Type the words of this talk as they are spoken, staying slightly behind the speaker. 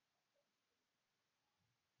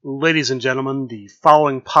Ladies and gentlemen, the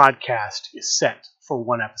following podcast is set for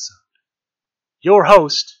one episode. Your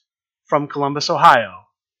host from Columbus, Ohio,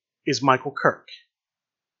 is Michael Kirk.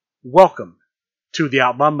 Welcome to the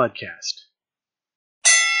Outlaw Mudcast.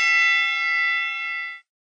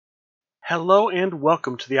 Hello and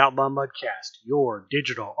welcome to the Outlaw Mudcast, your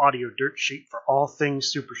digital audio dirt sheet for all things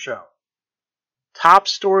Super Show. Top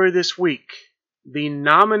story this week, the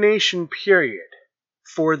nomination period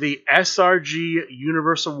for the SRG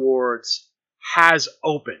Universe Awards has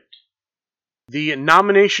opened. The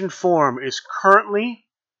nomination form is currently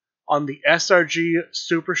on the SRG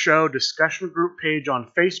Super Show discussion group page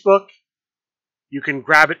on Facebook. You can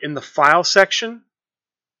grab it in the file section.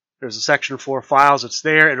 There's a section for files. It's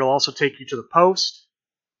there. It'll also take you to the post.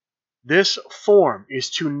 This form is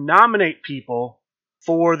to nominate people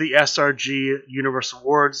for the SRG Universe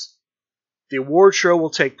Awards. The award show will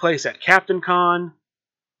take place at Captain Con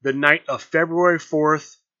the night of February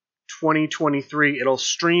 4th, 2023. It'll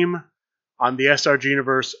stream on the SRG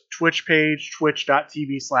Universe Twitch page,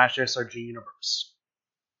 twitch.tv/SRG Universe.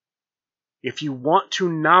 If you want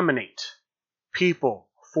to nominate people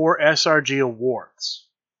for SRG Awards,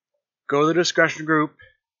 go to the discussion group,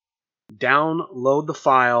 download the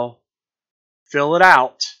file, fill it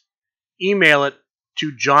out, email it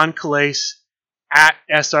to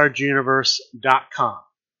johncalais@srguniverse.com.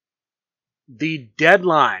 The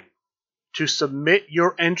deadline to submit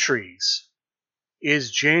your entries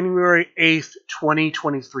is January 8th,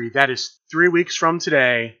 2023. That is 3 weeks from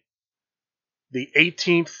today. The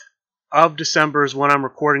 18th of December is when I'm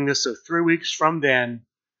recording this, so 3 weeks from then,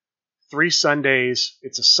 3 Sundays.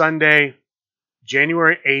 It's a Sunday,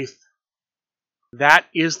 January 8th. That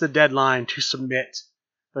is the deadline to submit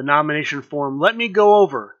the nomination form. Let me go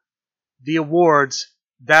over the awards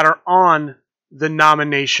that are on the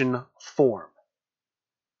nomination form.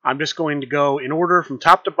 I'm just going to go in order from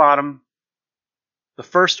top to bottom. The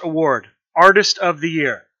first award, Artist of the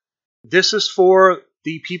Year. This is for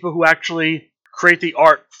the people who actually create the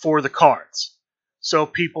art for the cards. So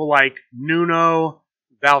people like Nuno,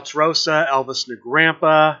 Valtrosa, Elvis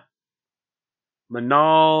Negrampa,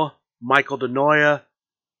 Manal, Michael DeNoia,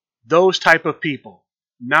 those type of people.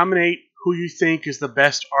 Nominate who you think is the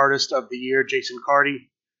best Artist of the Year, Jason Carty.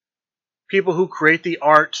 People who create the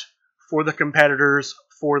art for the competitors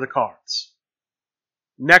for the cards.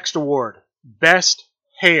 Next award, Best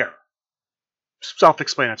Hair.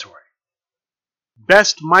 Self-explanatory.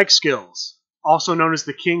 Best Mic Skills, also known as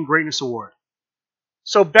the King Greatness Award.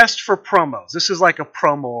 So best for promos. This is like a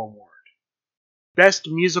promo award. Best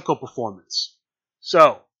Musical Performance.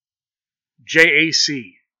 So,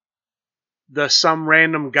 JAC. The Some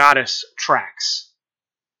Random Goddess tracks.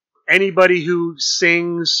 Anybody who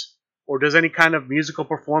sings or does any kind of musical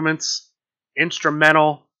performance,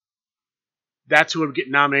 instrumental, that's who would get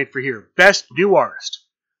nominated for here. Best New Artist.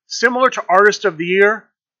 Similar to Artist of the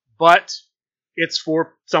Year, but it's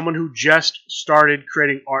for someone who just started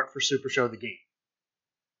creating art for Super Show the Game.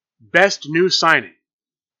 Best New Signing.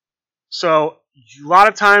 So, a lot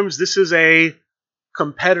of times this is a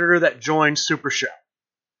competitor that joined Super Show.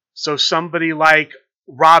 So somebody like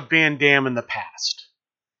Rob Van Dam in the past.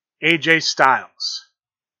 AJ Styles.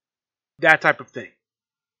 That type of thing.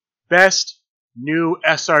 Best New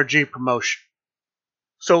SRG Promotion.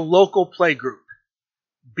 So local play group.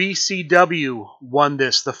 BCW won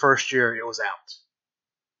this the first year it was out.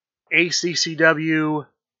 ACCW,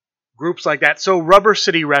 groups like that. So Rubber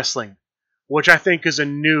City Wrestling, which I think is a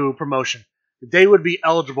new promotion, they would be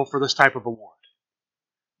eligible for this type of award.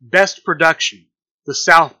 Best Production, the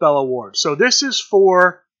South Bell Award. So this is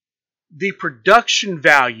for the production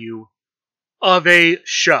value of a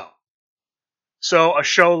show. So a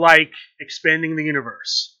show like Expanding the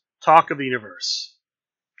Universe, Talk of the Universe,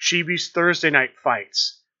 Chibi's Thursday Night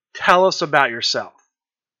Fights, Tell Us About Yourself,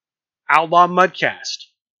 Outlaw Mudcast.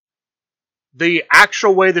 The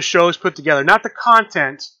actual way the show is put together, not the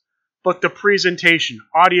content, but the presentation,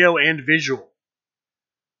 audio and visual.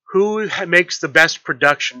 Who makes the best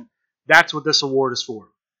production? That's what this award is for.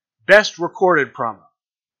 Best Recorded Promo.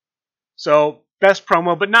 So, best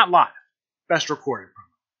promo, but not live. Best recorded promo.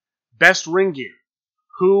 Best Ring Gear.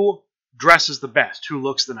 Who dresses the best? Who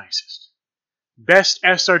looks the nicest? Best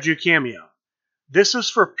SRG Cameo. This is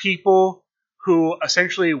for people who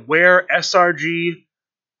essentially wear SRG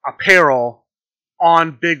apparel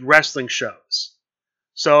on big wrestling shows.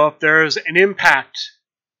 So if there's an Impact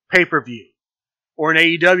pay-per-view or an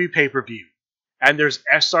AEW pay-per-view and there's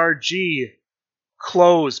SRG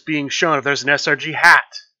clothes being shown, if there's an SRG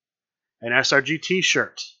hat, an SRG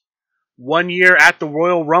t-shirt. One year at the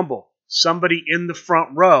Royal Rumble, somebody in the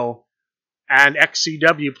front row, an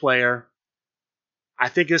XCW player, I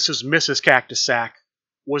think this is Mrs. Cactus Sack,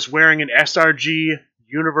 was wearing an SRG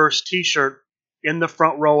Universe t-shirt in the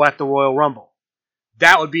front row at the Royal Rumble.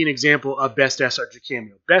 That would be an example of best SRG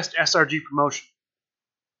cameo. Best SRG promotion.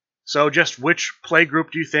 So just which play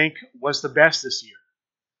group do you think was the best this year?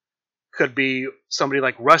 Could be somebody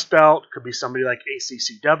like Rust Belt, could be somebody like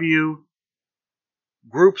ACCW.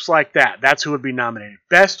 Groups like that, that's who would be nominated.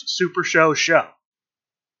 Best Super Show show.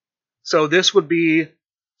 So this would be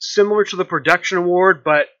similar to the production award,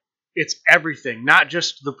 but it's everything. Not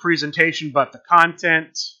just the presentation, but the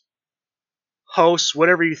content, hosts,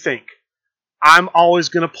 whatever you think. I'm always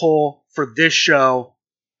going to pull for this show,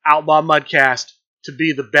 Outlaw Mudcast, to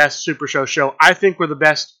be the best Super Show show. I think we're the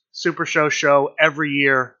best Super Show show every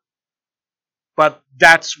year, but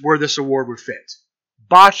that's where this award would fit.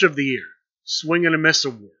 Botch of the Year, Swing and a Miss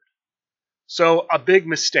Award. So, a big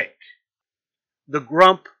mistake. The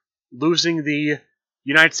Grump losing the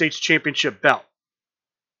United States Championship belt.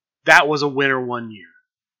 That was a winner one year.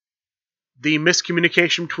 The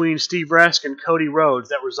miscommunication between Steve Resk and Cody Rhodes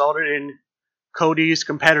that resulted in Cody's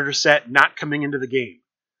competitor set not coming into the game.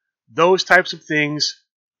 Those types of things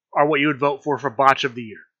are what you would vote for Botch of the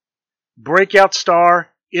Year. Breakout Star,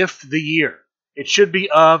 If the Year. It should be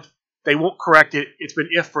of. They won't correct it. It's been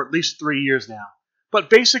if for at least 3 years now. But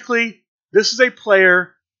basically, this is a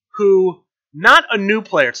player who, not a new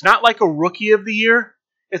player. It's not like a Rookie of the Year.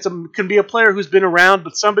 It can be a player who's been around,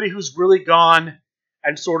 but somebody who's really gone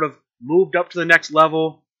and sort of moved up to the next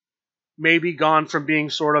level. Maybe gone from being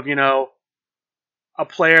sort of, a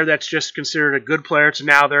player that's just considered a good player to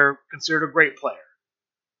now they're considered a great player.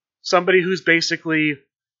 Somebody who's basically,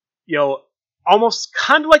 almost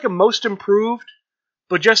kind of like a most improved,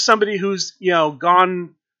 but just somebody who's,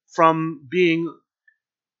 gone from being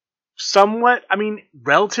somewhat,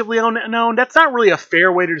 relatively unknown. That's not really a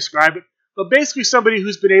fair way to describe it, but basically somebody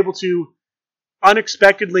who's been able to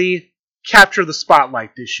unexpectedly capture the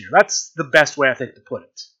spotlight this year. That's the best way I think to put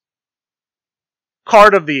it.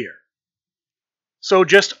 Card of the Year. So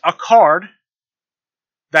just a card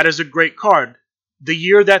that is a great card. The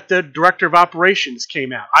year that the Director of Operations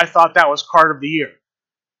came out, I thought that was Card of the Year.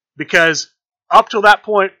 Because up till that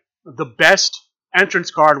point, the best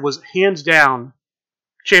entrance card was hands down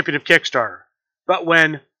Champion of Kickstarter. But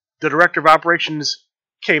when the Director of Operations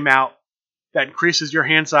came out, that increases your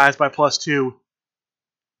hand size by +2,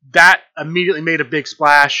 that immediately made a big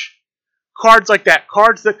splash. Cards like that,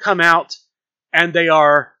 cards that come out and they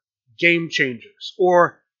are game changers,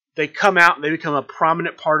 or they come out and they become a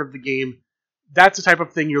prominent part of the game. That's the type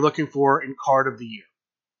of thing you're looking for in Card of the Year.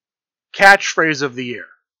 Catchphrase of the Year.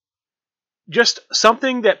 Just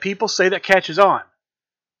something that people say that catches on.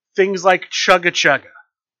 Things like Chugga Chugga,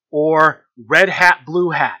 or Red Hat Blue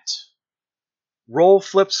Hat, Roll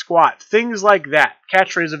Flip Squat, things like that.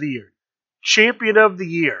 Catchphrase of the Year. Champion of the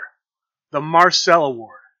Year, the Marcel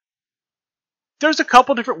Award. There's a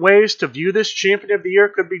couple different ways to view this Champion of the Year.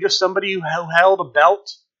 It could be just somebody who held a belt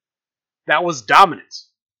that was dominant.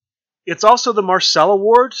 It's also the Marcel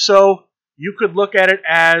Award, so you could look at it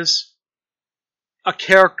as a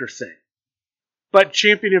character thing. But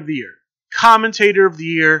Champion of the Year, Commentator of the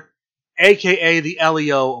Year, aka the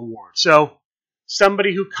LEO Award. So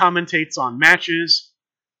somebody who commentates on matches,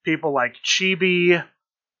 people like Chibi,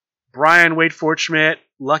 Brian Wade Fortschmidt,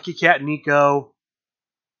 Lucky Cat Nico,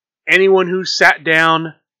 anyone who sat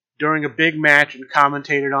down during a big match and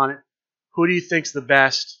commentated on it. Who do you think's the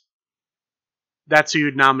best? That's who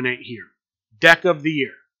you'd nominate here. Deck of the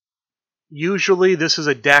Year. Usually this is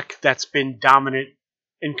a deck that's been dominant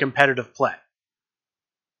in competitive play.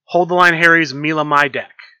 Hold the Line Harry's Mila Mai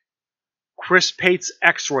deck. Chris Pate's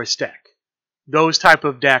X-Royce deck. Those type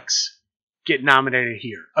of decks get nominated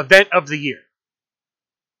here. Event of the Year.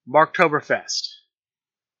 Marktoberfest.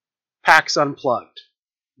 PAX Unplugged.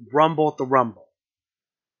 Rumble at the Rumble.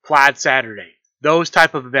 Plaid Saturday. Those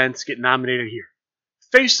type of events get nominated here.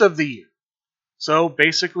 Face of the Year. So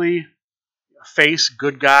basically, face,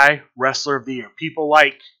 good guy, wrestler of the year. People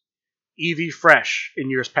like Evie Fresh in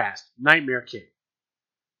years past. Nightmare King.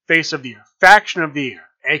 Face of the Year. Faction of the Year,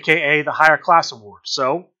 aka the Higher Class Award.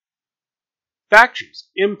 So, factions.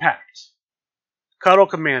 Impact. Cuddle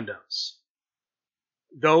Commandos.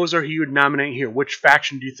 Those are who you would nominate here. Which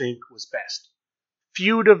faction do you think was best?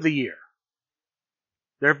 Feud of the Year.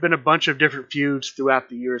 There have been a bunch of different feuds throughout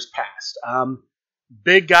the years past.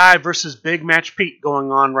 Big Guy versus Big Match Pete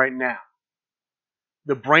going on right now.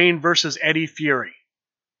 The Brain versus Eddie Fury.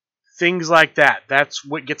 Things like that. That's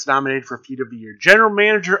what gets nominated for Feud of the Year. General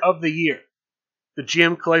Manager of the Year. The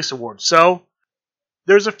GM Calais Award. So,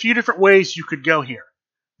 there's a few different ways you could go here.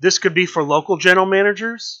 This could be for local general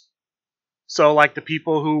managers. So like the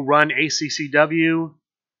people who run ACCW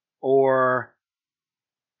or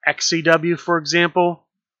XCW, for example,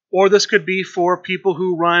 or this could be for people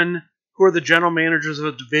who are the general managers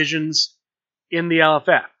of divisions in the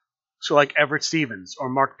LFF. So like Everett Stevens or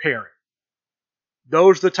Mark Perry.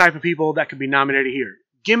 Those are the type of people that could be nominated here.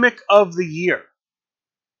 Gimmick of the Year.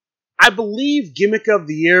 I believe Gimmick of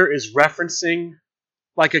the Year is referencing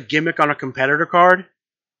like a gimmick on a competitor card.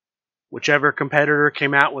 Whichever competitor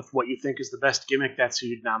came out with what you think is the best gimmick, that's who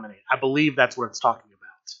you'd nominate. I believe that's what it's talking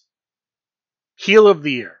about. Heel of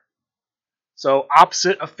the Year. So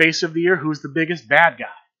opposite of Face of the Year, who's the biggest bad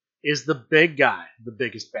guy? Is the big guy the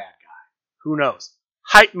biggest bad guy? Who knows?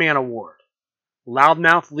 Hype Man Award.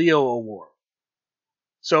 Loudmouth Leo Award.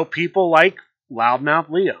 So people like Loudmouth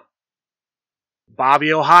Leo.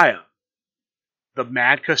 Bobby Ohio. The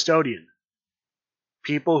Mad Custodian.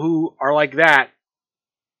 People who are like that,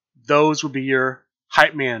 those would be your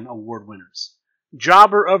Hype Man Award winners.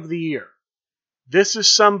 Jobber of the Year. This is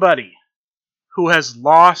somebody who has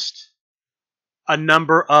lost a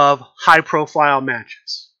number of high-profile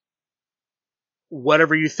matches.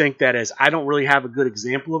 Whatever you think that is. I don't really have a good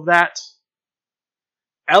example of that.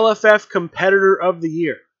 LFF Competitor of the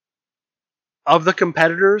Year. Of the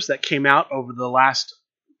competitors that came out over the last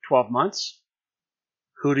 12 months,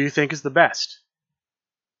 who do you think is the best?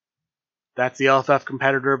 That's the LFF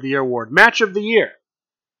Competitor of the Year award. Match of the Year.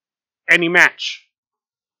 Any match.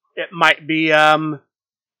 It might be the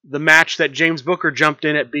match that James Booker jumped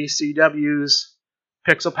in at BCW's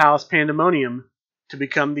Pixel Palace Pandemonium to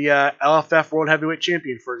become the LFF World Heavyweight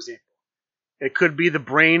Champion, for example. It could be the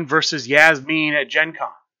Brain versus Yasmin at Gen Con.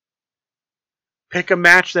 Pick a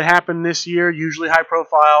match that happened this year, usually high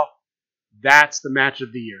profile. That's the match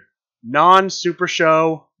of the year. Non-Super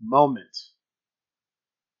Show moment.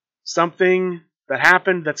 Something that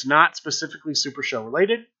happened that's not specifically Super Show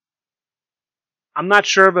related. I'm not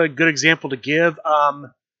sure of a good example to give.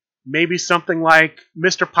 Maybe something like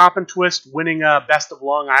Mr. Pop and Twist winning Best of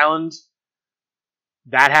Long Island.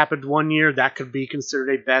 That happened one year. That could be considered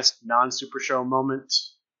a best non-Super Show moment.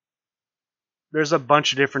 There's a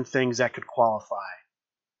bunch of different things that could qualify.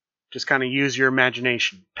 Just kind of use your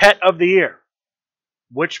imagination. Pet of the Year.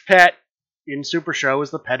 Which pet in Super Show is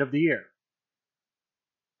the pet of the year?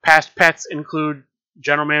 Past pets include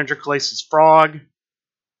General Manager Calace's Frog,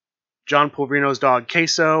 John Pulverino's dog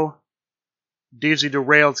Queso, DZ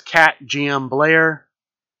Derailed's cat GM Blair.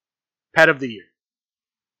 Pet of the Year.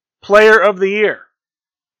 Player of the Year.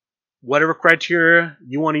 Whatever criteria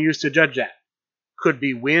you want to use to judge that. Could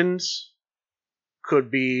be wins, could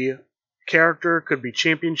be character, could be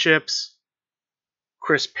championships.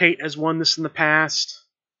 Chris Pate has won this in the past.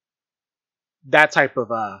 That type of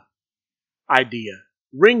idea.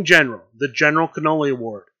 Ring General, the General Cannoli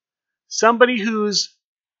Award. Somebody who's,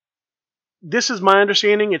 this is my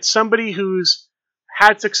understanding, it's somebody who's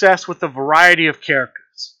had success with a variety of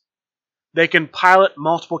characters. They can pilot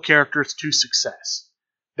multiple characters to success.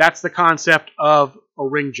 That's the concept of a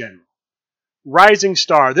Ring General. Rising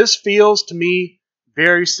Star. This feels to me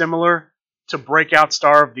very similar to Breakout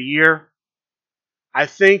Star of the Year. I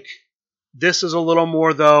think this is a little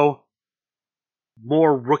more, though,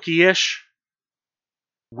 more rookie-ish.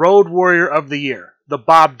 Road Warrior of the Year, the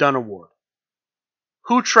Bob Dunn Award.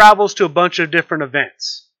 Who travels to a bunch of different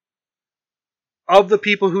events? Of the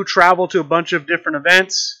people who travel to a bunch of different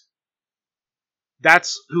events,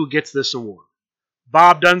 that's who gets this award.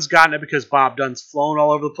 Bob Dunn's gotten it because Bob Dunn's flown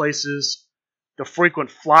all over the places. The frequent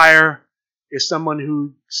flyer is someone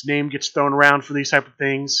whose name gets thrown around for these type of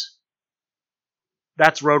things.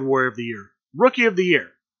 That's Road Warrior of the Year. Rookie of the Year.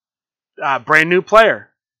 Brand new player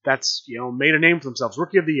that's made a name for themselves.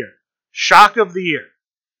 Rookie of the Year. Shock of the Year.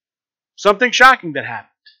 Something shocking that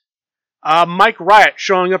happened. Mike Riot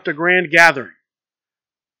showing up to Grand Gathering.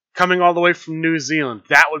 Coming all the way from New Zealand.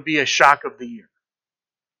 That would be a shock of the year.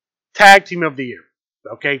 Tag Team of the Year.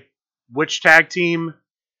 Okay, which tag team?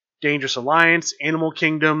 Dangerous Alliance, Animal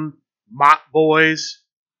Kingdom, Mott Boys.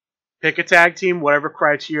 Pick a tag team, whatever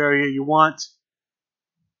criteria you want.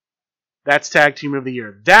 That's Tag Team of the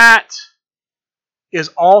Year. That is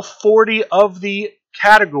all 40 of the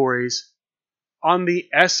categories on the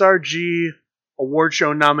SRG Award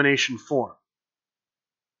Show nomination form.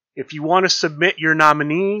 If you want to submit your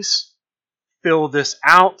nominees, fill this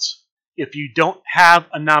out. If you don't have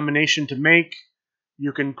a nomination to make,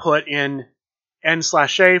 you can put in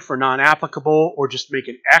N/A for non-applicable, or just make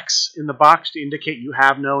an X in the box to indicate you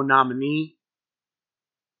have no nominee.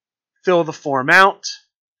 Fill the form out.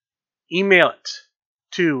 Email it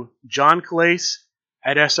to johncalace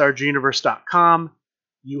at srguniverse.com.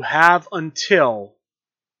 You have until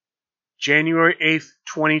January 8th,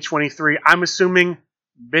 2023. I'm assuming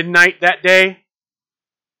midnight that day.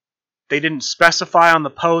 They didn't specify on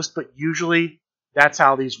the post, but usually that's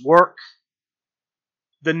how these work.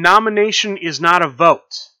 The nomination is not a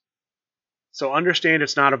vote. So understand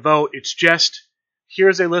it's not a vote. It's just,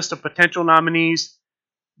 here's a list of potential nominees.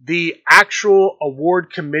 The actual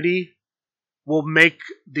award committee will make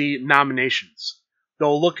the nominations.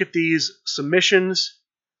 They'll look at these submissions.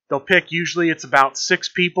 They'll pick, usually it's about 6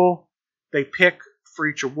 people. They pick for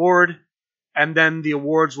each award, and then the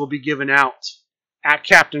awards will be given out at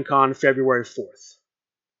CaptainCon February 4th.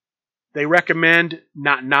 They recommend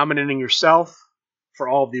not nominating yourself for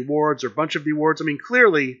all of the awards or a bunch of the awards. I mean,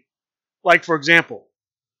 clearly, like for example,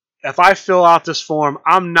 if I fill out this form,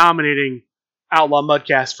 I'm nominating Outlaw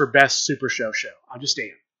Mudcast for Best Super Show. I just am.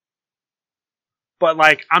 But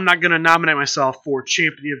like, I'm not going to nominate myself for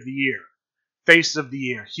Champion of the Year, Face of the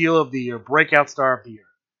Year, Heel of the Year, Breakout Star of the Year.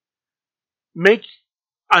 Make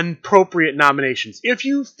appropriate nominations. If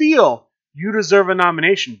you feel you deserve a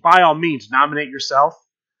nomination, by all means, nominate yourself,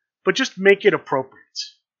 but just make it appropriate.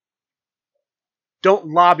 Don't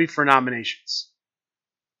lobby for nominations.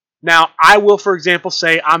 Now, I will, for example,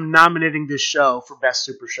 say I'm nominating this show for Best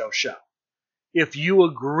Super Show. If you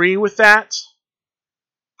agree with that,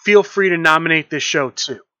 feel free to nominate this show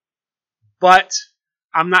too. But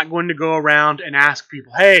I'm not going to go around and ask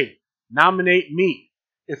people, hey, nominate me.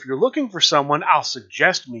 If you're looking for someone, I'll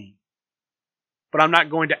suggest me. But I'm not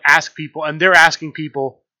going to ask people, and they're asking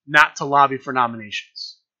people not to lobby for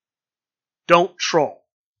nominations. Don't troll.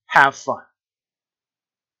 Have fun.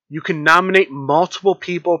 You can nominate multiple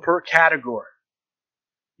people per category.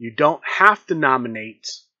 You don't have to nominate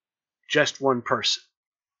just one person.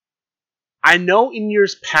 I know in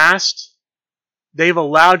years past, they've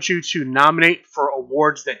allowed you to nominate for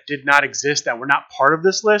awards that did not exist, that were not part of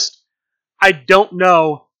this list. I don't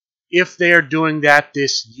know if they are doing that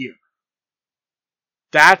this year.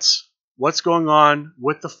 That's what's going on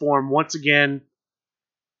with the form. Once again,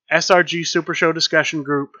 SRG Super Show discussion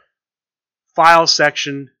group, files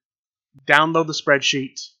section, download the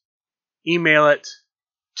spreadsheet, email it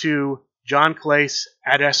to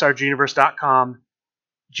johnclase@srguniverse.com.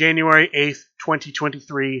 January 8th,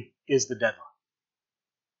 2023 is the deadline.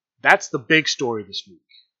 That's the big story this week.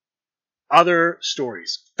 Other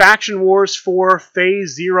stories. Faction Wars 4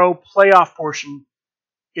 Phase 0 playoff portion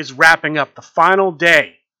is wrapping up. The final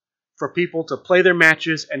day for people to play their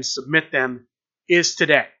matches and submit them is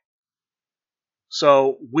today.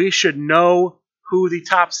 So we should know who the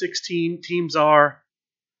top 16 teams are,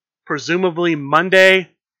 presumably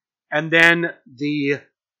Monday, and then the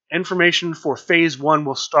information for Phase 1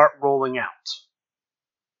 will start rolling out.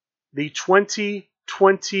 The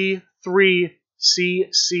 2023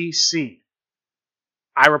 CCC.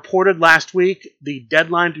 I reported last week the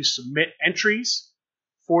deadline to submit entries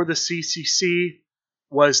for the CCC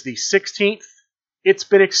was the 16th. It's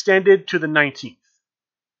been extended to the 19th.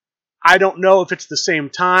 I don't know if it's the same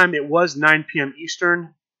time. It was 9 p.m.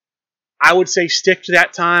 Eastern. I would say stick to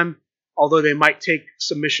that time, although they might take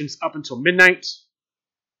submissions up until midnight.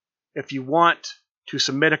 If you want to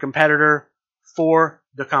submit a competitor for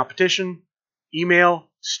the competition, email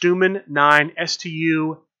Stuman9,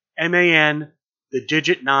 STUMAN, the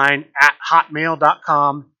digit 9,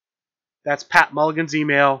 @hotmail.com. That's Pat Mulligan's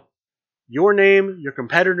email. Your name, your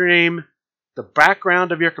competitor name, the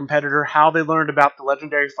background of your competitor, how they learned about the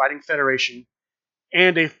Legendary Fighting Federation,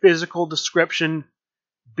 and a physical description.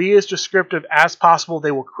 Be as descriptive as possible.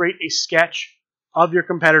 They will create a sketch of your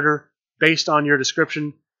competitor based on your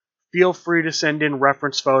description. Feel free to send in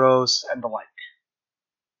reference photos and the like.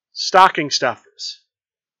 Stocking stuffers.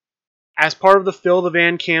 As part of the Fill the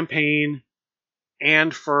Van campaign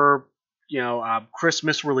and for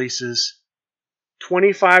Christmas releases,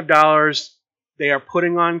 $25, they are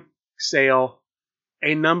putting on sale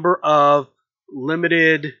a number of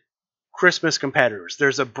limited Christmas competitors.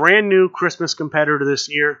 There's a brand new Christmas competitor this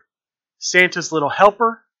year, Santa's Little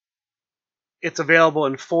Helper. It's available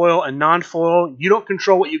in foil and non-foil. You don't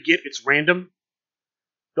control what you get. It's random.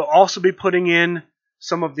 They'll also be putting in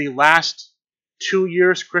some of the last 2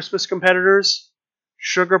 years' Christmas competitors,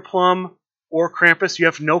 Sugar Plum or Krampus. You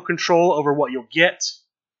have no control over what you'll get.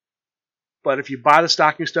 But if you buy the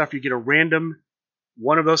stocking stuff, you get a random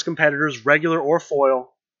one of those competitors, regular or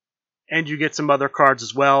foil, and you get some other cards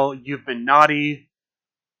as well. You've Been Naughty,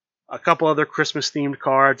 a couple other Christmas-themed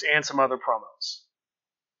cards, and some other promos.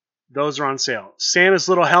 Those are on sale. Santa's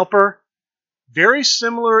Little Helper, very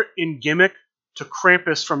similar in gimmick to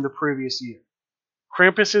Krampus from the previous year.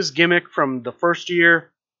 Krampus's gimmick from the first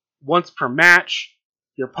year, once per match,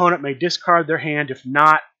 your opponent may discard their hand if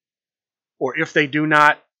not, or if they do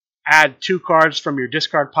not, Add 2 cards from your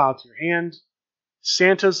discard pile to your hand.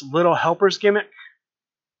 Santa's Little Helpers gimmick.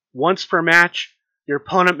 Once per match, your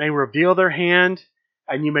opponent may reveal their hand,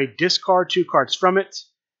 and you may discard 2 cards from it.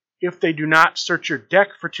 If they do not, search your deck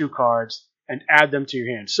for 2 cards and add them to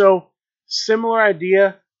your hand. So, similar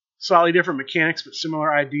idea, slightly different mechanics, but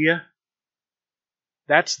similar idea.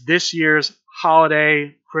 That's this year's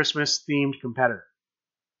holiday Christmas themed competitor.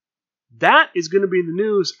 That is going to be the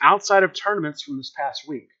news outside of tournaments from this past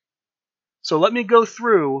week. So let me go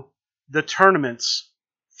through the tournaments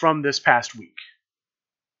from this past week.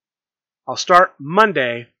 I'll start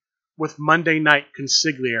Monday with Monday night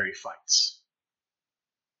consigliere fights.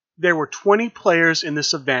 There were 20 players in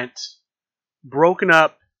this event, broken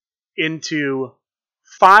up into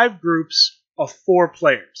 5 groups of 4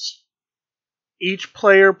 players. Each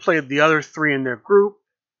player played the other 3 in their group.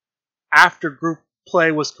 After group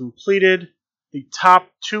play was completed, the top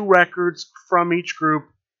 2 records from each group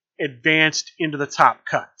advanced into the top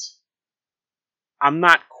cut. I'm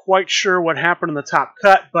not quite sure what happened in the top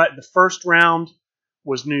cut, but the first round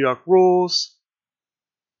was New York Rules.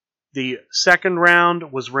 The second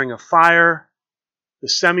round was Ring of Fire. The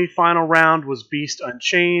semifinal round was Beast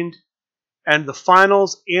Unchained. And the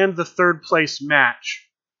finals and the third place match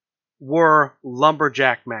were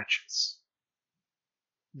lumberjack matches.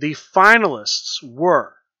 The finalists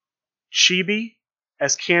were Chibi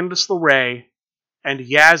as Candice LeRae and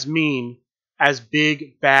Yasmin as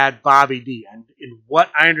Big Bad Bobby D. And in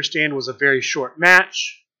what I understand was a very short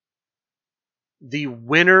match, the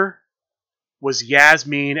winner was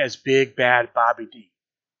Yasmin as Big Bad Bobby D.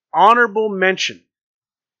 Honorable mention,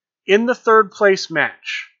 in the third place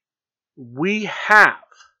match, we have,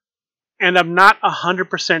 and I'm not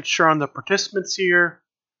 100% sure on the participants here,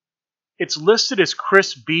 it's listed as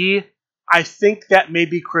Chris B. I think that may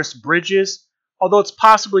be Chris Bridges, although it's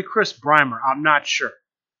possibly Chris Breimer. I'm not sure.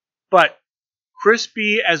 But Chris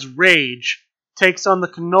B as Rage takes on the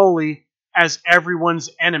Cannoli as everyone's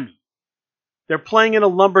enemy. They're playing in a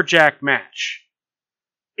lumberjack match.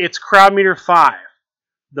 It's crowd meter 5.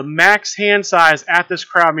 The max hand size at this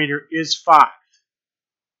crowd meter is 5.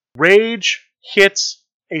 Rage hits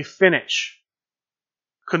a finish.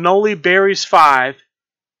 Cannoli buries 5,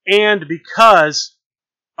 and because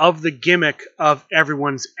of the gimmick of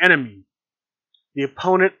everyone's enemy, the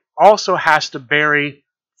opponent also has to bury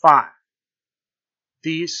 5.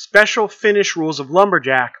 The special finish rules of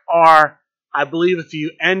Lumberjack are, I believe, if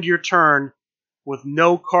you end your turn with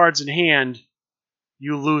no cards in hand,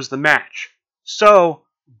 you lose the match. So,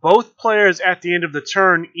 both players at the end of the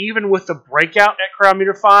turn, even with the breakout at crowd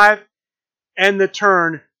meter 5, end the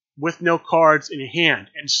turn with no cards in hand.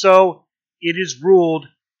 And so, it is ruled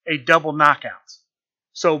a double knockout.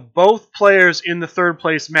 So, both players in the third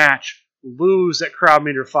place match lose at crowd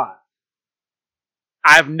meter 5.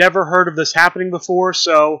 I've never heard of this happening before,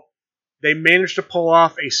 so they managed to pull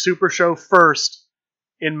off a super show first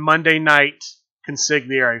in Monday night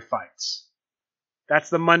consigliere fights. That's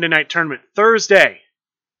the Monday night tournament. Thursday,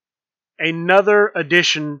 another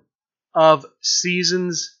edition of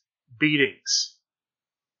Seasons Beatings.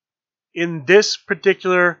 In this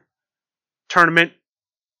particular tournament,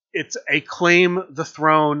 it's a Claim the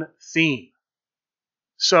Throne theme.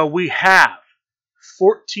 So we have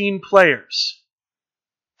 14 players.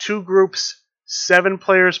 2 groups, 7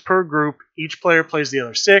 players per group. Each player plays the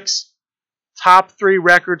other 6. Top 3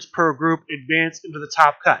 records per group advance into the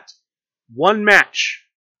top cut. 1 match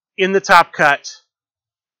in the top cut.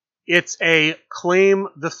 It's a Claim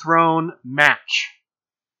the Throne match.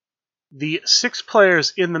 The 6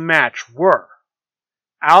 players in the match were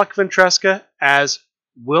Alec Ventresca as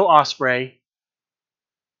Will Ospreay.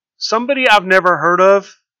 Somebody I've never heard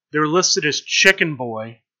of. They're listed as Chicken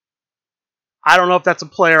Boy. I don't know if that's a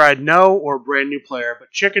player I'd know or a brand new player,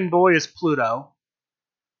 but Chicken Boy is Pluto.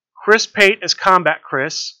 Chris Pate as Combat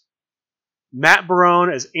Chris. Matt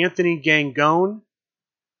Barone as Anthony Gangone.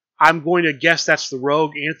 I'm going to guess that's the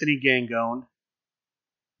rogue Anthony Gangone.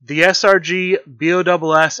 The SRG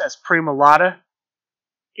BOSS as Prima Lotta.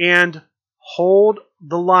 And Hold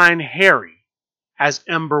the Line Harry as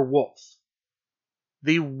Ember Wolf.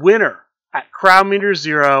 The winner at crowd meter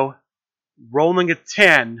 0, rolling a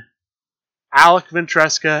 10, Alec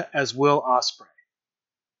Ventresca as Will Ospreay.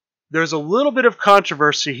 There's a little bit of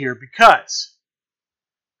controversy here because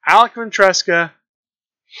Alec Ventresca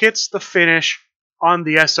hits the finish on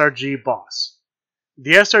the SRG boss.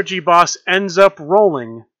 The SRG boss ends up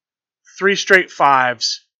rolling 3 straight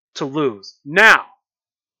 5s to lose. Now,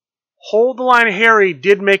 Hold the Line Harry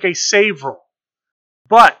did make a save roll,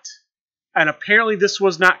 but, and apparently this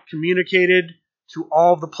was not communicated to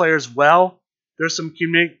all of the players well, there's some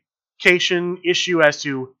communication issue as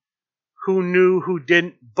to who knew, who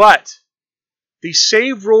didn't, but the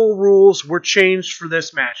save roll rules were changed for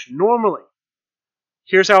this match. Normally,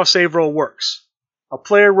 here's how a save roll works. A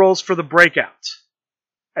player rolls for the breakout.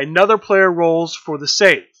 Another player rolls for the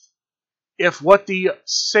save. If what the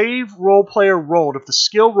save roll player rolled, if the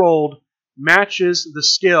skill rolled matches the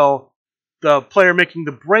skill the player making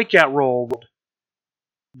the breakout rolled,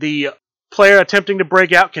 the player attempting to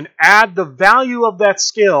break out can add the value of that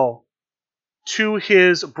skill to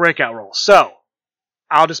his breakout roll. So,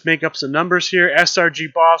 I'll just make up some numbers here.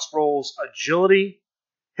 SRG Boss rolls agility.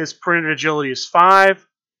 His printed agility is 5.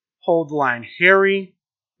 Hold the line Harry,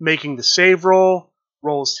 making the save roll,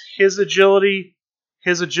 rolls his agility.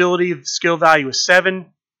 His agility skill value is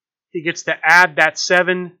 7. He gets to add that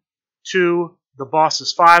 7 to the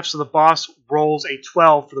boss's 5, so the boss rolls a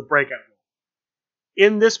 12 for the breakout roll.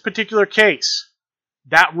 In this particular case,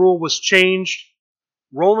 that rule was changed.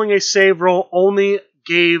 Rolling a save roll only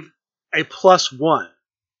gave a +1.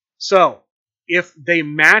 So, if they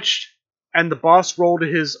matched and the boss rolled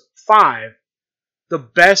his 5, the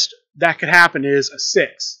best that could happen is a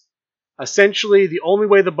 6. Essentially, the only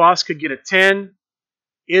way the boss could get a 10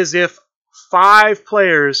 is if 5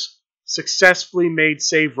 players successfully made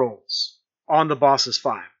save rolls on the boss's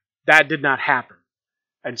 5. That did not happen.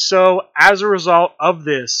 And so, as a result of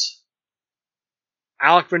this,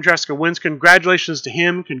 Alec Ventresca wins. Congratulations to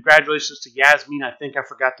him. Congratulations to Yasmin. I think I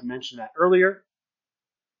forgot to mention that earlier.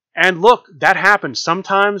 And look, that happens.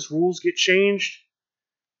 Sometimes rules get changed.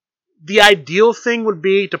 The ideal thing would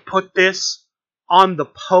be to put this on the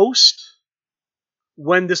post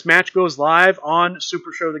when this match goes live on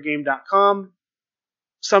supershowthegame.com.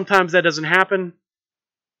 Sometimes that doesn't happen.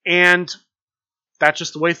 And that's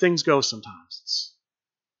just the way things go sometimes.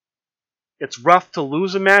 It's rough to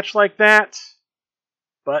lose a match like that.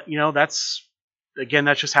 But, that's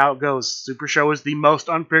just how it goes. Super Show is the most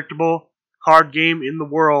unpredictable card game in the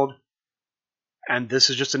world. And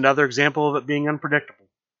this is just another example of it being unpredictable.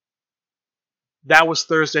 That was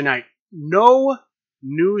Thursday night. No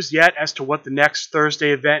news yet as to what the next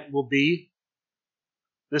Thursday event will be.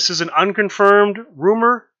 This is an unconfirmed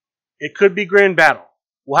rumor. It could be Grand Battle.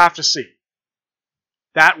 We'll have to see.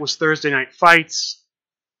 That was Thursday Night Fights,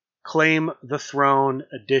 Claim the Throne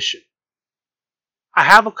edition. I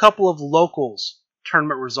have a couple of locals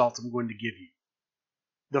tournament results I'm going to give you.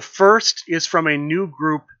 The first is from a new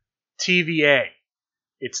group, TVA.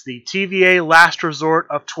 It's the TVA Last Resort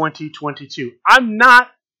of 2022. I'm not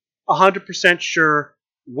 100% sure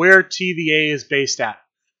where TVA is based at.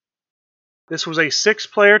 This was a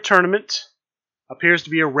 6-player tournament. Appears to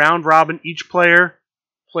be a round robin. Each player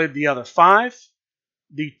played the other 5.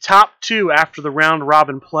 The top 2 after the round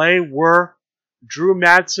robin play were Drew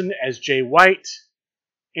Madsen as Jay White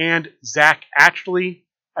and Zach Atchley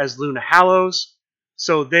as Luna Hallows.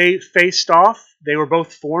 So they faced off. They were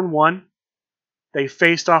both 4-1. They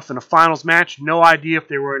faced off in a finals match. No idea if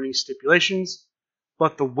there were any stipulations.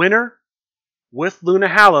 But the winner, with Luna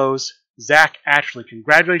Hallows, Zach Atchley.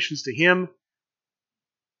 Congratulations to him.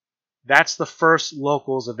 That's the first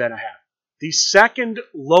locals event I have. The second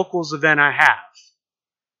locals event I have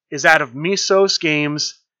is out of Misos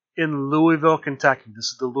Games in Louisville, Kentucky. This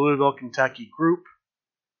is the Louisville, Kentucky group.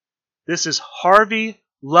 This is Harvey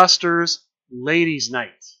Luster's Ladies'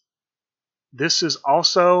 Night. This is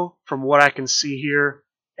also, from what I can see here,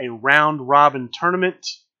 a round-robin tournament.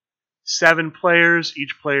 7 players.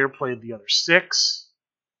 Each player played the other 6.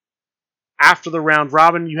 After the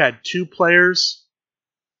round-robin, you had 2 players,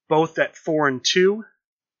 both at 4-2.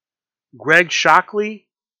 Greg Shockley,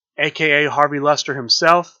 a.k.a. Harvey Luster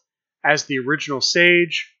himself, as the original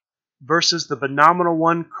Sage, versus the phenomenal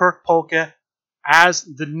one, Kirk Polka, as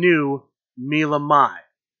the new Mila Mai.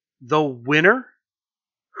 The winner,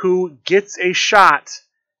 who gets a shot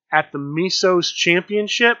at the Misos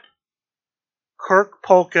Championship, Kirk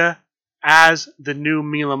Polka as the new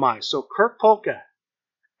Mila Mai. So Kirk Polka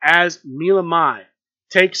as Mila Mai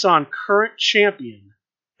takes on current champion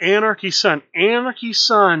Anarchy Sun. Anarchy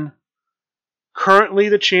Sun, currently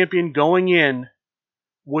the champion going in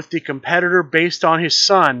with the competitor based on his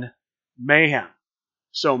son, Mayhem.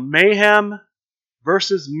 So Mayhem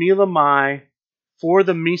versus Mila Mai for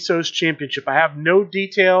the Misos Championship. I have no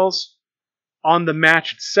details on the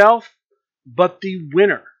match itself, but the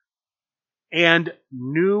winner and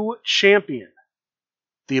new champion,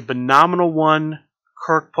 the phenomenal one,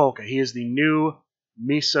 Kirk Polka. He is the new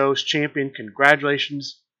Misos champion.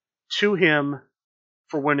 Congratulations to him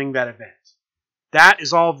for winning that event. That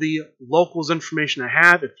is all the locals information I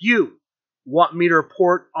have. If you want me to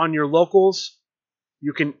report on your locals,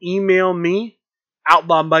 you can email me,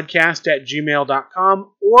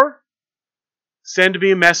 outlawmudcast@gmail.com, or send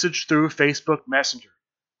me a message through Facebook Messenger.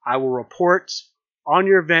 I will report on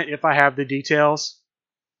your event if I have the details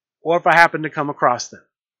or if I happen to come across them.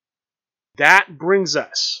 That brings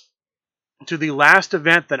us to the last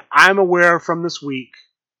event that I'm aware of from this week,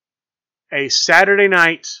 a Saturday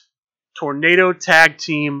night Tornado Tag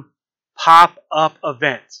Team pop-up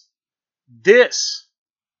event. This,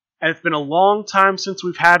 and it's been a long time since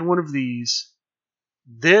we've had one of these,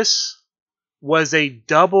 this was a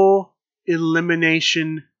double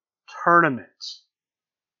elimination tournament.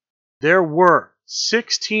 There were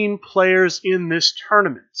 16 players in this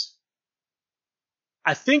tournament.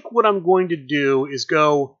 I think what I'm going to do is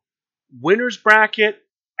go winner's bracket,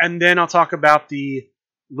 and then I'll talk about the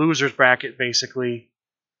loser's bracket, basically,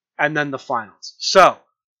 and then the finals. So,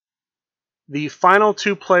 the final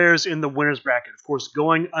two players in the winner's bracket, of course,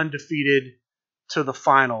 going undefeated to the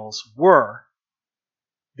finals, were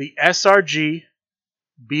the SRG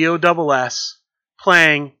BOSS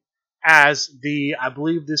playing as I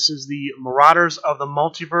believe this is the Marauders of the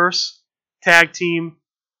Multiverse tag team,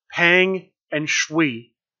 Pang and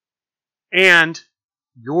Shui, and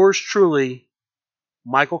yours truly,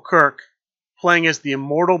 Michael Kirk, playing as the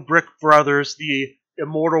Immortal Brick Brothers, the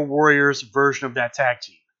Immortal Warriors version of that tag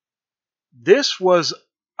team. This was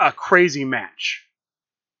a crazy match.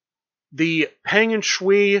 The Pang and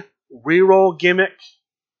Shui reroll gimmick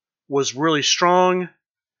was really strong.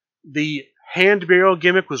 The hand burial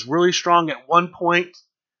gimmick was really strong. At one point,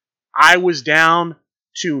 I was down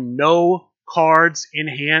to no cards in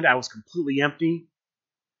hand. I was completely empty.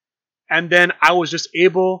 And then I was just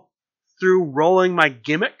able, through rolling my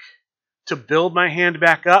gimmick, to build my hand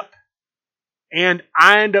back up. And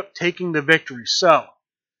I end up taking the victory. So,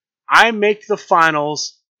 I make the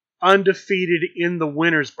finals undefeated in the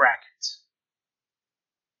winner's bracket.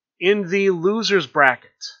 In the loser's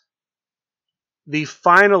bracket, the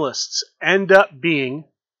finalists end up being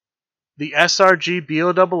the SRG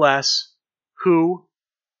BOSS, who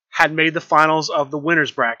had made the finals of the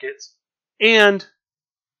winner's bracket, and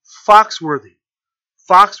Foxworthy.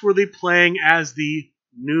 Foxworthy playing as the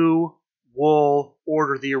New Wool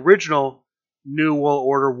Order, the original New Wool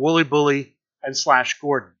Order, Wooly Bully and Slash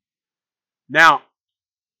Gordon. Now,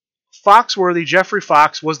 Foxworthy, Jeffrey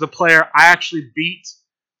Fox, was the player I actually beat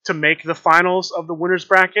to make the finals of the winner's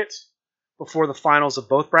bracket before the finals of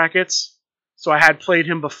both brackets. So I had played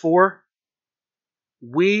him before.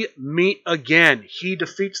 We meet again. He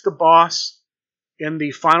defeats the boss in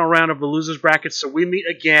the final round of the loser's bracket, so we meet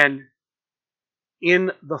again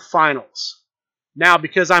in the finals. Now,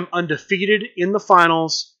 because I'm undefeated in the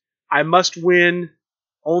finals, I must win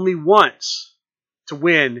only once to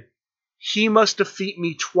win. He must defeat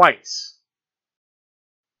me twice.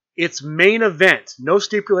 It's main event. No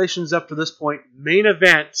stipulations up to this point. Main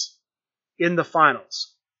event in the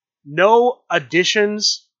finals. No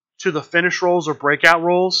additions to the finish rolls or breakout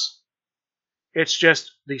rolls. It's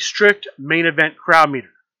just the strict main event crowd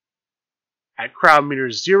meter. At crowd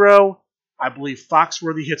meter 0, I believe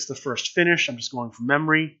Foxworthy hits the first finish. I'm just going from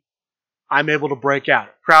memory. I'm able to break out.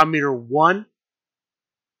 At crowd meter 1,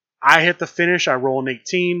 I hit the finish. I roll an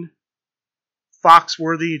 18.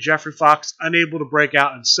 Foxworthy, Jeffrey Fox, unable to break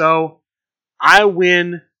out. And so I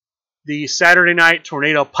win the Saturday Night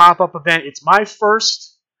Tornado pop-up event. It's my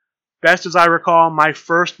first, best as I recall, my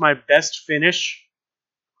best finish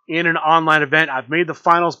in an online event. I've made the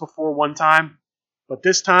finals before one time, but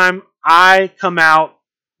this time I come out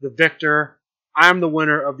the victor. I'm the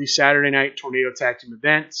winner of the Saturday Night Tornado Tag Team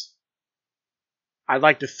event. I'd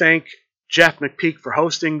like to thank Jeff McPeak for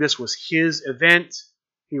hosting. This was his event.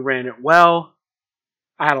 He ran it well.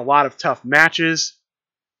 I had a lot of tough matches.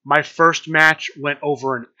 My first match went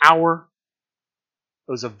over an hour.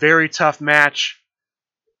 It was a very tough match.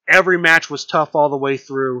 Every match was tough all the way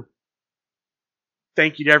through.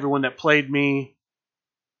 Thank you to everyone that played me.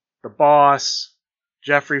 The boss,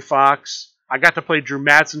 Jeffrey Fox. I got to play Drew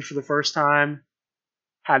Madsen for the first time.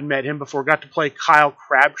 Hadn't met him before. Got to play Kyle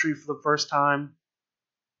Crabtree for the first time.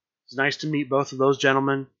 It was nice to meet both of those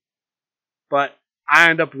gentlemen. But I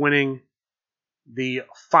ended up winning the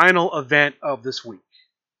final event of this week.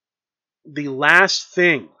 The last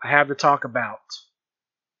thing I have to talk about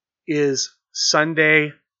is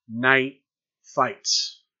Sunday Night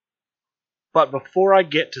Fights. But before I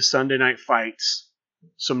get to Sunday Night Fights,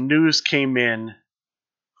 some news came in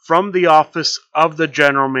from the office of the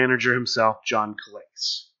general manager himself, John Calais.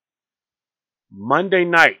 Monday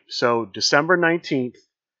night, so December 19th,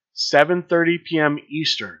 7:30 p.m.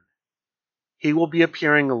 Eastern, he will be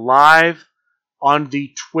appearing live on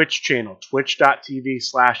the Twitch channel,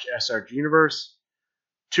 twitch.tv/SRGuniverse,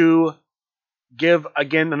 to give,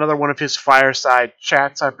 again, another one of his fireside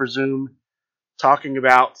chats, I presume, talking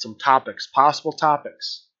about some topics. Possible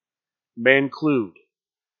topics may include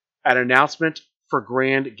an announcement for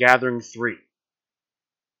Grand Gathering 3,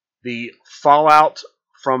 the fallout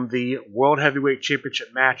from the World Heavyweight Championship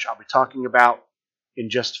match I'll be talking about in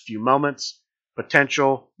just a few moments,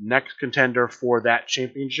 potential next contender for that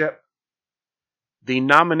championship, the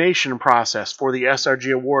nomination process for the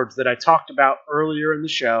SRG Awards that I talked about earlier in the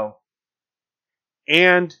show,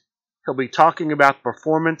 and he'll be talking about the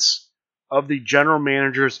performance of the general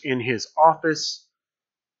managers in his office,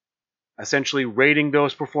 essentially rating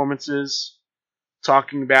those performances,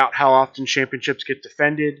 talking about how often championships get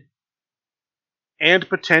defended, and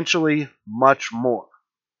potentially much more.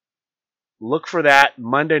 Look for that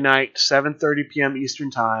Monday night, 7:30 p.m.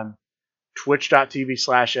 Eastern Time,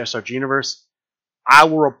 twitch.tv/SRGuniverse. I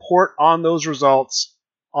will report on those results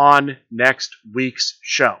on next week's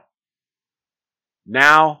show.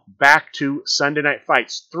 Now, back to Sunday Night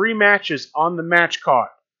Fights. 3 matches on the match card.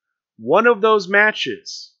 One of those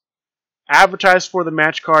matches, advertised for the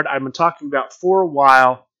match card I've been talking about for a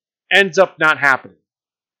while, ends up not happening.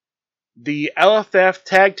 The LFF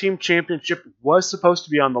Tag Team Championship was supposed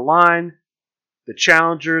to be on the line. The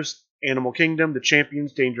challengers, Animal Kingdom, the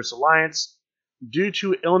champions, Dangerous Alliance. Due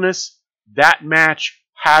to illness, that match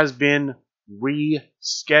has been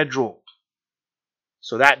rescheduled.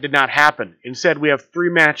 So that did not happen. Instead, we have 3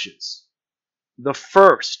 matches. The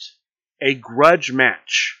first, a grudge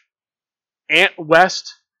match. Ant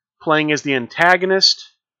West playing as the antagonist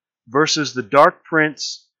versus the Dark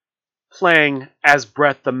Prince playing as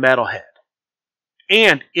Brett the Metalhead.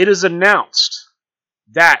 And it is announced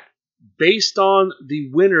that based on the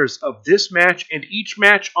winners of this match and each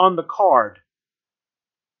match on the card,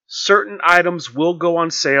 certain items will go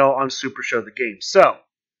on sale on Super Show the Game. So,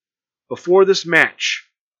 before this match,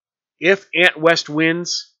 if Ant West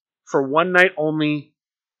wins, for one night only,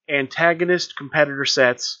 antagonist competitor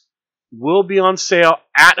sets will be on sale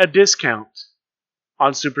at a discount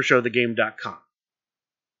on SuperShowTheGame.com.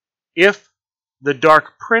 If the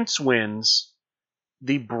Dark Prince wins,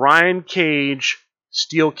 the Brian Cage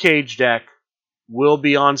Steel Cage deck will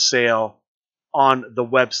be on sale on the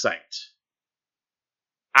website.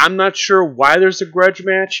 I'm not sure why there's a grudge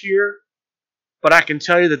match here, but I can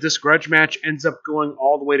tell you that this grudge match ends up going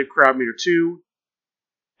all the way to Crowd Meter 2,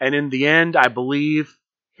 and in the end, I believe,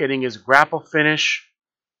 hitting his grapple finish,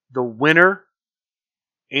 the winner,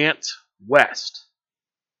 Ant West.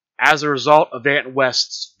 As a result of Ant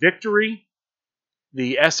West's victory,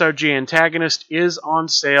 the SRG antagonist is on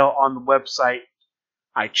sale on the website.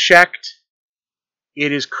 I checked.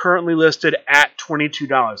 It is currently listed at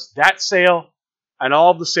 $22. That sale and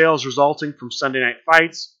all of the sales resulting from Sunday Night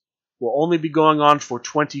Fights will only be going on for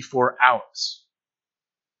 24 hours.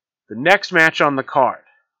 The next match on the card.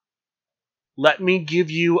 Let me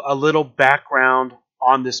give you a little background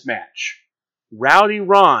on this match. Rowdy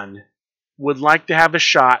Ron would like to have a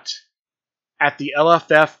shot at the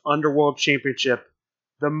LFF Underworld Championship,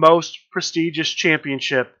 the most prestigious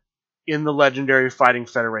championship in the Legendary Fighting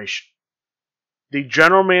Federation. The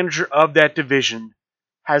general manager of that division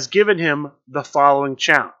has given him the following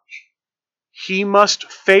challenge. He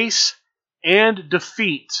must face and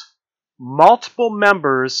defeat multiple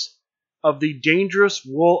members of the Dangerous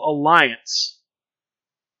Wool Alliance.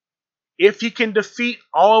 If he can defeat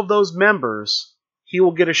all of those members, he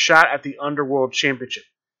will get a shot at the Underworld Championship.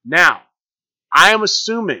 Now, I am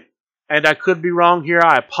assuming, and I could be wrong here,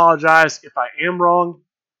 I apologize if I am wrong,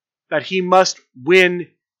 that he must win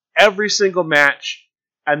every single match,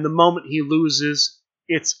 and the moment he loses,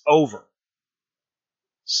 it's over.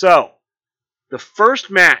 So, the first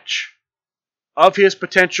match of his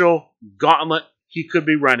potential gauntlet he could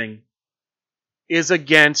be running is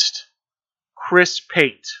against Chris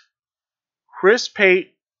Pate. Chris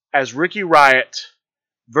Pate as Ricky Riot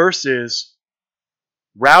versus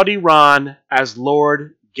Rowdy Ron as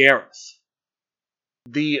Lord Gareth.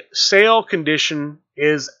 The sale condition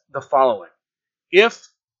is the following. If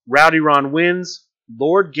Rowdy Ron wins,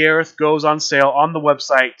 Lord Gareth goes on sale on the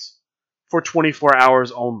website for 24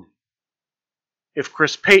 hours only. If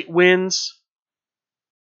Chris Pate wins,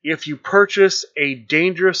 if you purchase a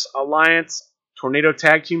Dangerous Alliance Tornado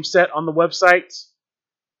Tag Team set on the website,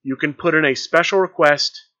 you can put in a special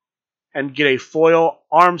request and get a foil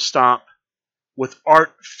arm stomp with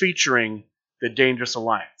art featuring the Dangerous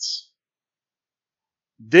Alliance.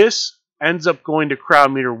 This ends up going to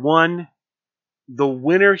Crowd Meter 1. The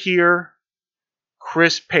winner here,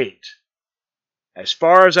 Chris Pate. As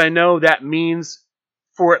far as I know, that means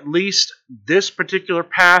for at least this particular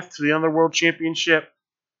path to the Underworld Championship,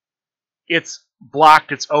 it's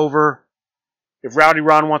blocked, it's over. If Rowdy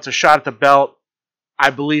Ron wants a shot at the belt, I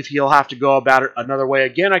believe he'll have to go about it another way.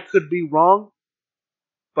 Again, I could be wrong,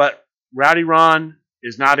 but Rowdy Ron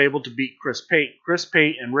is not able to beat Chris Pate. Chris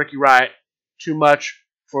Pate and Ricky Riott, too much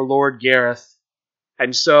for Lord Gareth.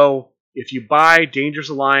 And so, if you buy Dangerous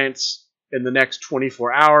Alliance in the next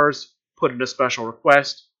 24 hours, put in a special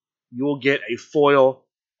request, you will get a foil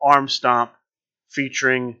arm stomp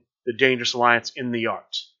featuring the Dangerous Alliance in the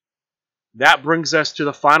art. That brings us to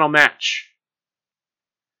the final match.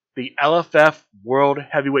 The LFF World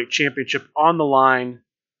Heavyweight Championship on the line.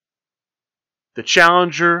 The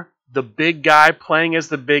challenger, the big guy, playing as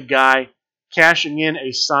the big guy, cashing in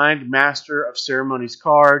a signed Master of Ceremonies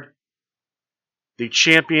card. The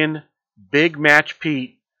champion, Big Match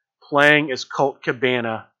Pete, playing as Colt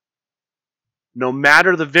Cabana. No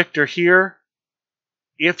matter the victor here,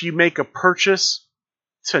 if you make a purchase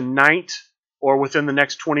tonight or within the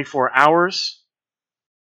next 24 hours,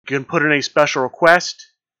 you can put in a special request.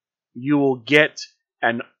 You will get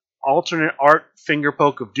an alternate art Finger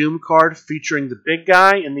Poke of Doom card featuring the big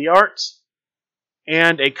guy in the art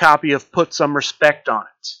and a copy of Put Some Respect on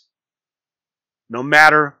it. No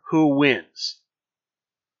matter who wins.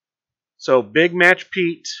 So Big Match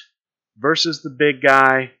Pete versus the big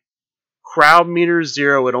guy. Crowd meter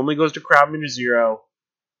 0. It only goes to crowd meter 0.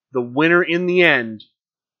 The winner in the end,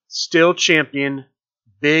 still champion,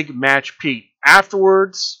 Big Match Pete.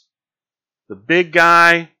 Afterwards, the big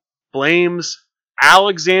guy blames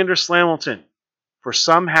Alexander Slamilton for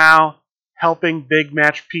somehow helping Big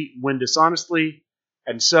Match Pete win dishonestly,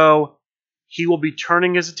 and so he will be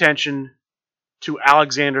turning his attention to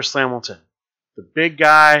Alexander Slamilton. The big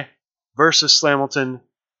guy versus Slamilton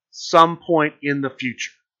some point in the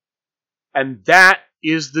future. And that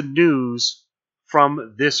is the news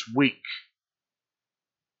from this week.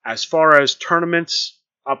 As far as tournaments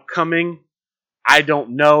upcoming, I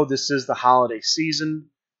don't know. This is the holiday season.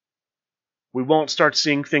 We won't start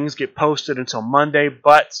seeing things get posted until Monday,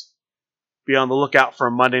 but be on the lookout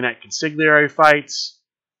for Monday Night Consigliere fights.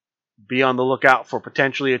 Be on the lookout for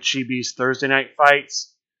potentially a Chibi's Thursday Night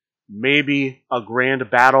Fights. Maybe a Grand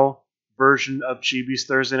Battle version of Chibi's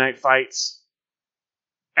Thursday Night Fights.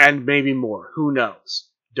 And maybe more. Who knows?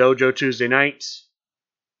 Dojo Tuesday Night.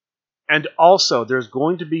 And also, there's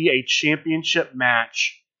going to be a championship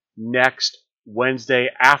match next Wednesday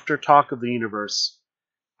after Talk of the Universe.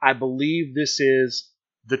 I believe this is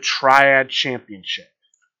the Triad Championship.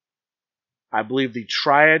 I believe the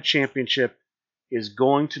Triad Championship is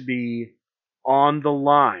going to be on the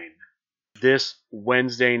line this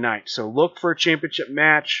Wednesday night. So look for a championship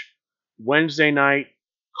match Wednesday night.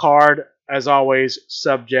 Card, as always,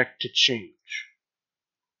 subject to change.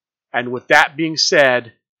 And with that being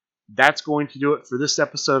said, that's going to do it for this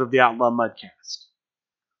episode of the Outlaw Mudcast.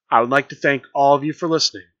 I would like to thank all of you for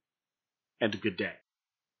listening, and a good day.